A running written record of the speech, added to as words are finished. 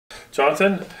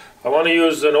Jonathan, I want to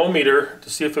use an ohmmeter to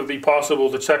see if it would be possible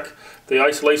to check the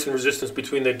isolation resistance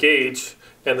between the gauge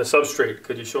and the substrate.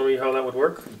 Could you show me how that would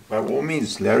work? By all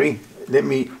means, Larry. Let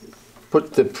me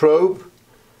put the probe,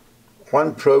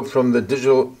 one probe from the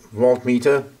digital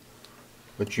voltmeter,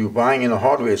 which you're buying in a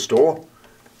hardware store.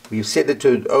 We've set it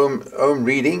to an ohm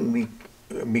reading.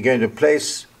 We're going to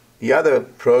place the other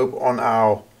probe on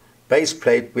our base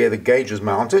plate where the gauge is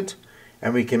mounted,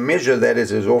 and we can measure that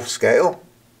as is off scale.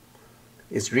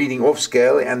 It's reading off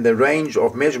scale, and the range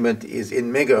of measurement is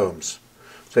in megohms.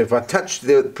 So if I touch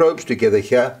the probes together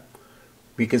here,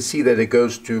 we can see that it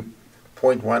goes to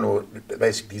 0.1 or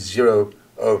basically 0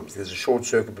 ohms. There's a short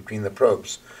circuit between the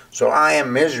probes. So I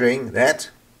am measuring that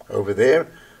over there.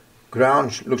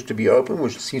 Ground looks to be open,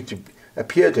 which seems to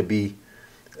appear to be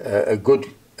a good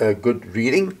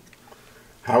reading.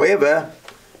 However,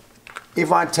 if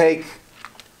I take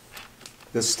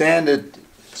the standard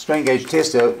strain gauge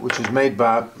tester, which is made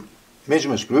by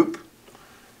Measurements Group,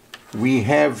 we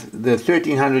have the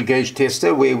 1300 gauge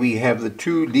tester where we have the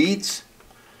two leads.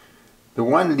 The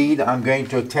one lead I'm going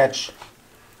to attach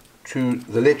to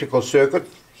the electrical circuit.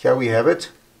 Here we have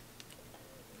it.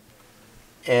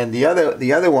 And the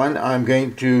other one I'm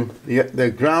going to, the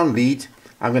ground lead,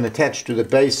 I'm going to attach to the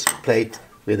base plate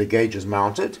where the gauge is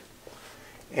mounted.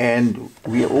 And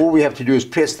all we have to do is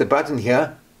press the button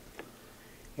here,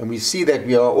 and we see that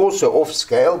we are also off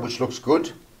scale, which looks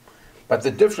good. But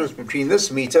the difference between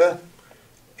this meter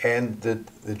and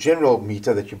the general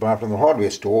meter that you buy from the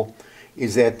hardware store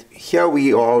is that here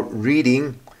we are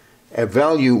reading a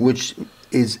value which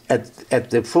is at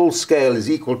the full scale is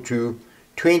equal to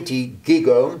 20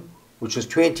 gigohm, which is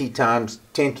 20 times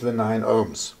 10 to the 9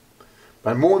 ohms.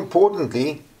 But more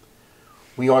importantly,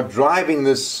 we are driving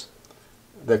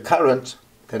the current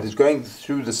that is going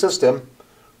through the system,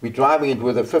 we're driving it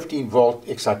with a 15 volt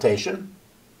excitation,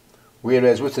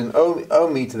 whereas with an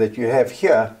ohmmeter that you have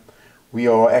here, we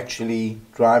are actually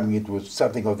driving it with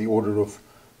something of the order of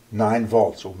 9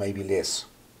 volts or maybe less.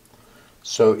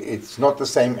 So it's not the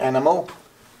same animal,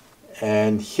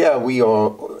 and here we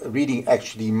are reading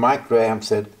actually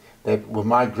microamps that will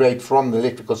migrate from the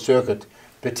electrical circuit,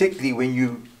 particularly when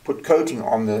you put coating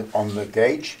on the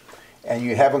gauge and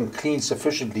you haven't cleaned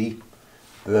sufficiently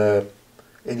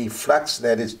any flux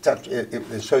that is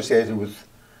associated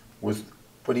with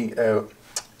putting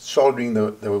soldering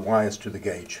the wires to the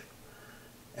gauge.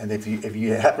 And if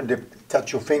you happen to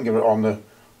touch your finger on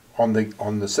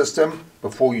the system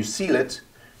before you seal it,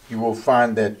 you will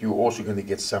find that you're also going to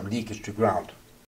get some leakage to ground.